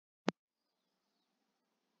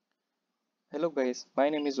Hello guys, my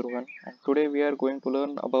name is Rohan and today we are going to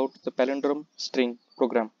learn about the palindrome string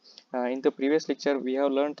program. In the previous lecture we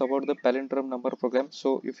have learned about the palindrome number program.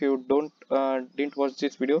 So if you didn't watch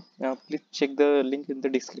this video, please check the link in the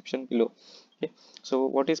description below. Okay. So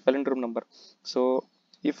what is palindrome number? So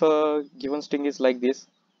if a given string is like this,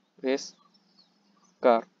 race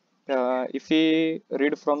car. If we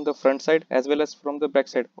read from the front side as well as from the back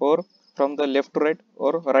side, or from the left to right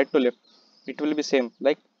or right to left, it will be same.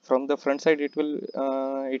 Like from the front side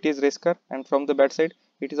it is race car, and from the back side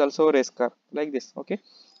it is also a race car, like this. Okay,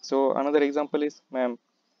 so another example is ma'am.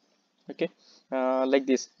 Okay, like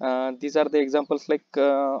this. These are the examples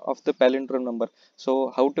of the palindrome number.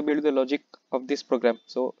 So how to build the logic of this program?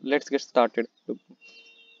 So let's get started.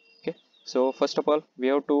 Okay, so first of all we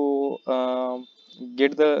have to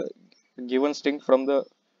get the given string from the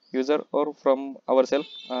user or from ourselves,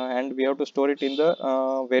 and we have to store it in the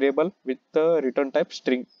variable with the return type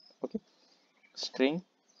string. Okay, string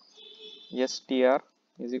str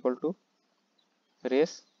is equal to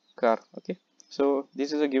race car. Okay, so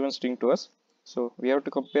this is a given string to us, so we have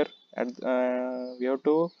to compare we have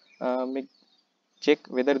to make check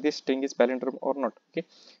whether this string is palindrome or not. Okay,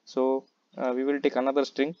 so we will take another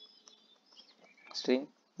string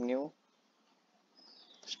new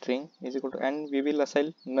string is equal to, and we will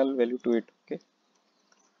assign null value to it. Okay,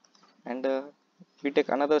 and we take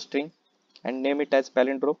another string and name it as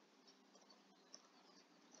palindrome.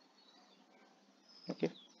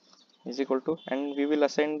 Okay, is equal to, and we will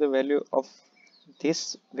assign the value of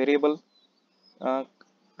this variable uh,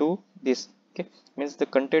 to this. Okay, means the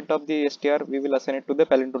content of the str we will assign it to the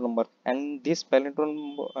palindrome number, and this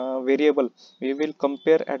palindrome variable we will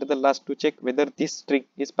compare at the last to check whether this string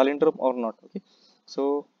is palindrome or not. Okay,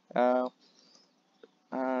 so uh,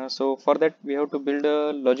 so for that we have to build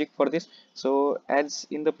a logic for this. So as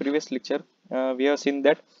in the previous lecture, we have seen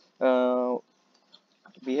that uh,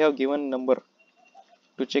 we have given number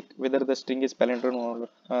to check whether the string is palindrome or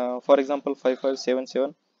not. For example,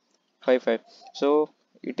 557755. So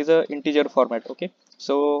it is a integer format. Okay,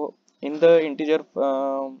 so in the integer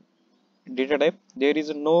data type there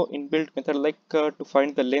is no inbuilt method to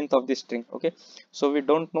find the length of this string. Okay, so we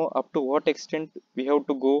don't know up to what extent we have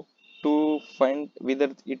to go to find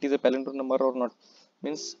whether it is a palindrome number or not.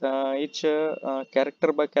 Means each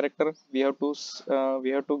character by character we have to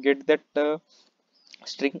get that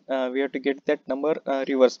string, we have to get that number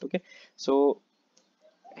reversed. Okay, so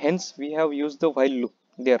hence we have used the while loop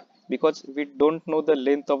there, because we don't know the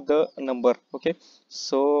length of the number. Okay,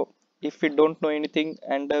 so if we don't know anything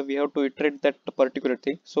and we have to iterate that particular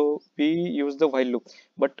thing, so we use the while loop.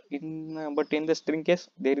 But in the string case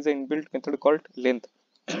there is an inbuilt method called length.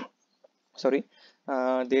 Sorry,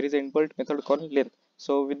 there is an inbuilt method called length.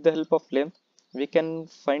 So with the help of length we can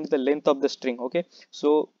find the length of the string. Okay,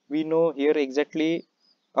 so we know here exactly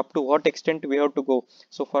up to what extent we have to go.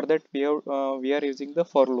 So for that we are using the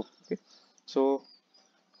for loop. Okay, so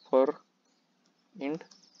for int,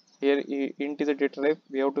 here int is a data type.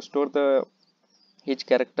 We have to store the each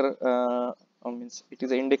character, means it is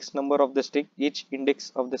the index number of the string, each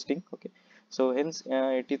index of the string. Okay, so hence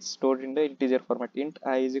it is stored in the integer format. Int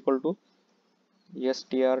I is equal to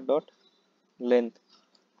str dot length,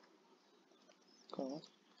 comma,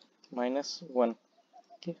 minus 1.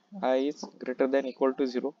 Okay, I is greater than equal to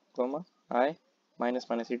 0, comma, I minus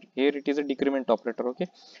minus it. Here it is a decrement operator. Okay,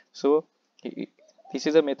 so this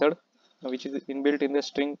is a method which is inbuilt in the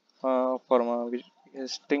string form, which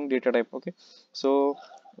is string data type. Okay, so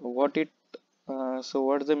what it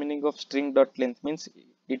what's the meaning of string dot length? Means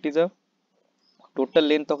it is a total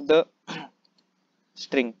length of the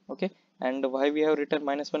string. Okay, and why we have written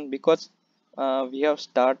minus 1? Because we have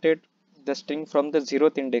started the string from the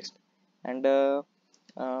 0th index, and 0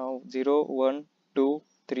 1 2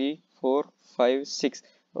 3 4 5 6.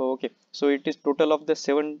 Okay, so it is total of the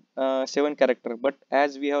seven character, but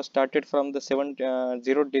as we have started from the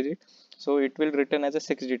 0 digit, so it will return as a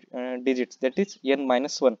digits, that is n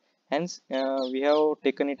minus 1. Hence we have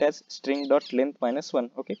taken it as string dot length minus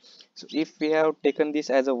 1. Okay, so if we have taken this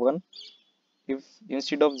as a 1, if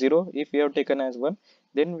instead of 0 if we have taken as 1,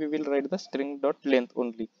 then we will write the string dot length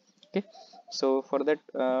only. Okay, so for that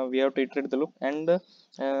we have to iterate the loop, and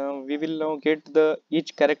we will now get the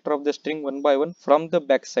each character of the string one by one from the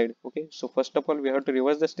back side. Okay, so first of all we have to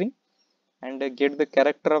reverse the string and get the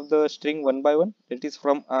character of the string one by one, that is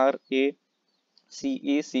from r a c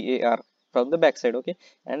a c a r, from the back side. Okay,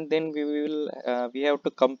 and then we have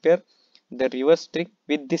to compare the reverse string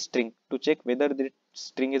with this string to check whether the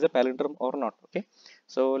string is a palindrome or not. Okay,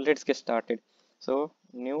 so let's get started. So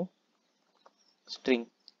new string,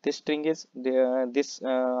 this string is this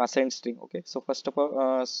assigned string. Okay, so first of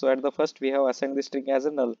all, so at the first we have assigned this string as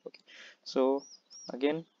a null. Okay, so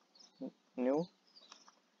again new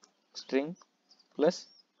string plus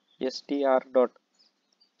str dot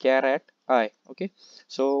char at I. Okay,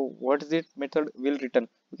 so what is it method will return?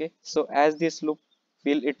 Okay, so as this loop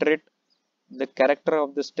will iterate the character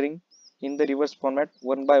of the string in the reverse format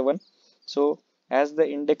one by one. So as the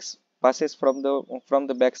index passes from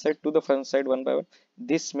the backside to the front side one by one,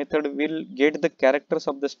 this method will get the characters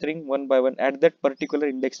of the string one by one at that particular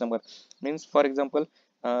index number. Means for example,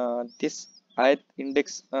 this ith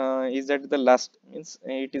index is at the last, means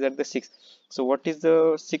it is at the sixth. So what is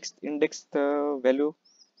the sixth index value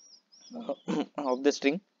of the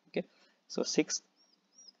string? Okay, so sixth,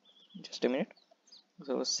 just a minute.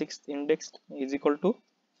 So sixth index is equal to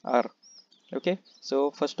r. Okay,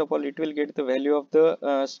 so first of all it will get the value of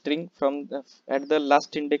the string from at the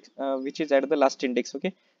last index, which is at the last index.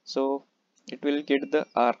 Okay, so it will get the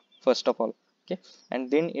r first of all. Okay,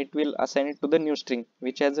 and then it will assign it to the new string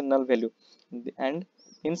which has a null value, and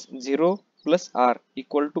means 0 plus r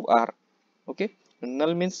equal to r. Okay,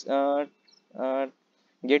 null means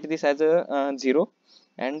get this as a 0,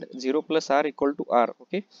 and 0 plus r equal to r.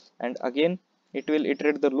 Okay, and again it will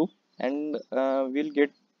iterate the loop, and will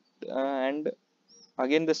get and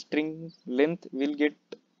again the string length will get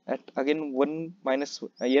at again 1 minus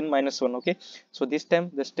n minus 1. Okay, so this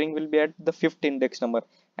time the string will be at the fifth index number,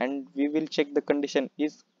 and we will check the condition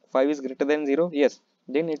is 5 is greater than 0. Yes,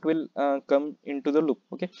 then it will come into the loop.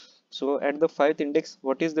 Okay, so at the fifth index,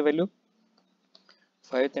 what is the value?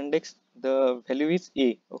 Fifth index, the value is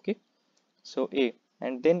a. Okay, so a,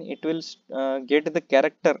 and then it will get the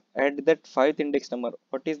character at that fifth index number.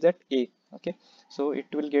 What is that? A. Okay, so it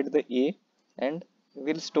will get the a and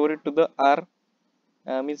will store it to the r,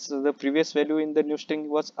 means the previous value in the new string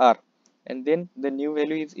was r, and then the new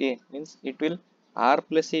value is a, means it will r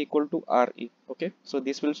plus a equal to re. Okay, so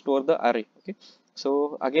this will store the re. Okay,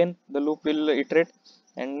 so again the loop will iterate,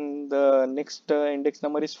 and the next index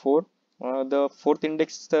number is 4. The fourth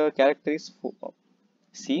index character is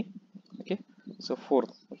c. Okay, so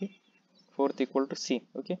fourth. Okay, fourth equal to c.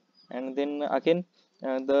 Okay, and then again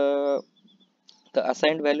the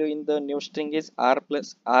assigned value in the new string is r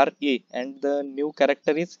plus ra, and the new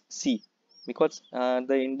character is c, because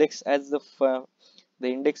the index as the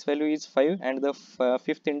index value is 5, and the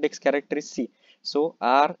fifth index character is c. So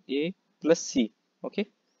ra plus c. Okay,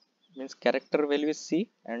 means character value is c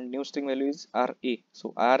and new string value is ra.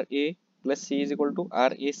 So ra plus c is equal to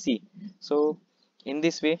rac. So in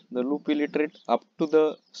this way the loop will iterate up to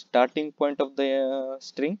the starting point of the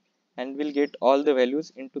string, and will get all the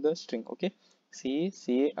values into the string. Okay, c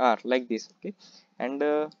car like this. Okay, and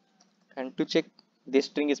to check this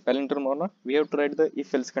string is palindrome or not, we have to write the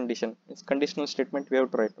if else condition. It's conditional statement we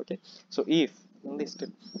have to write. Okay, so if in this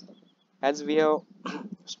as we have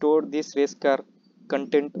stored this race car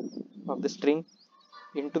content of the string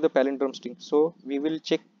into the palindrome string, so we will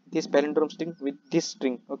check this palindrome string with this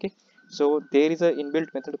string. Okay, so there is a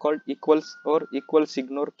inbuilt method called equals or equals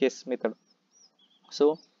ignore case method.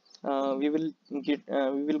 So we will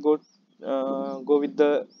go with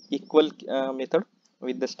the equal method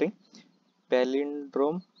with the string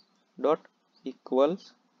palindrome dot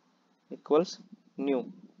equals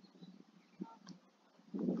new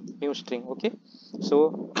string. Okay,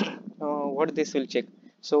 so what this will check?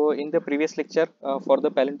 So in the previous lecture for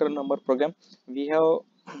the palindrome number program, we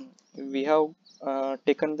have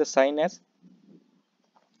taken the sign as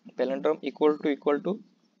palindrome equal to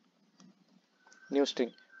new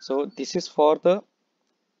string. So this is for the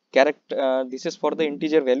character, this is for the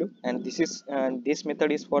integer value, and this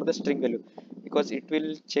method is for the string value, because it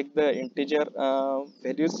will check the integer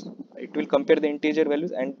values. It will compare the integer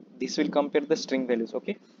values, and this will compare the string values.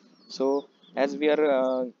 Okay, so as we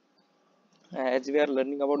are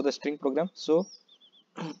learning about the string program, so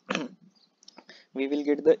we will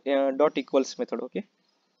get the dot equals method. Okay,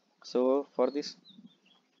 so we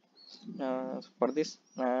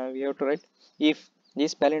have to write if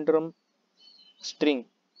this palindrome string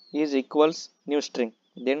is equals new string,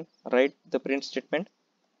 then write the print statement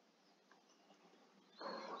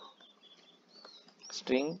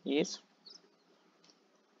string is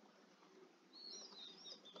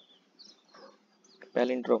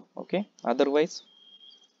palindrome. Okay, otherwise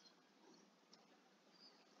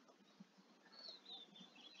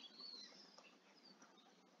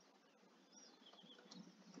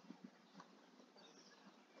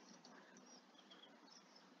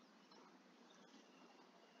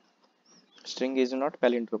string is not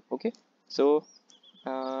palindrome. Okay, so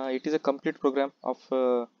it is a complete program of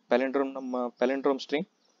palindrome string.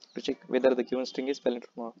 to check whether the given string is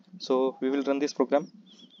palindrome or not. So we will run this program.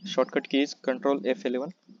 Shortcut key is Control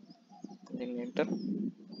F11, then enter.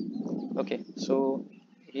 Okay, so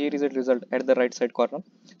here is a result at the right side corner.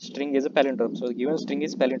 String is a palindrome, so the given string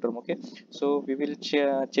is palindrome. Okay, so we will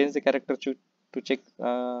change the character to check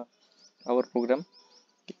our program.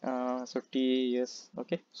 So TS.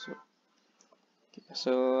 Okay,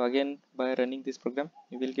 so again, by running this program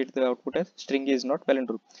you will get the output as string is not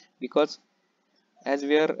palindrome, because as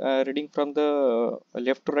we are reading from the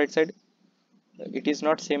left to right side, it is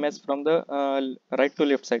not same as from the right to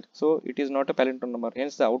left side, so it is not a palindrome number,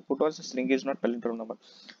 hence the output was string is not palindrome number.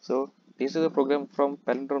 So this is a program from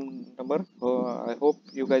palindrome number. I hope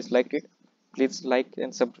you guys liked it. Please like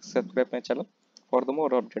and subscribe my channel for the more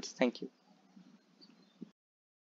updates. Thank you.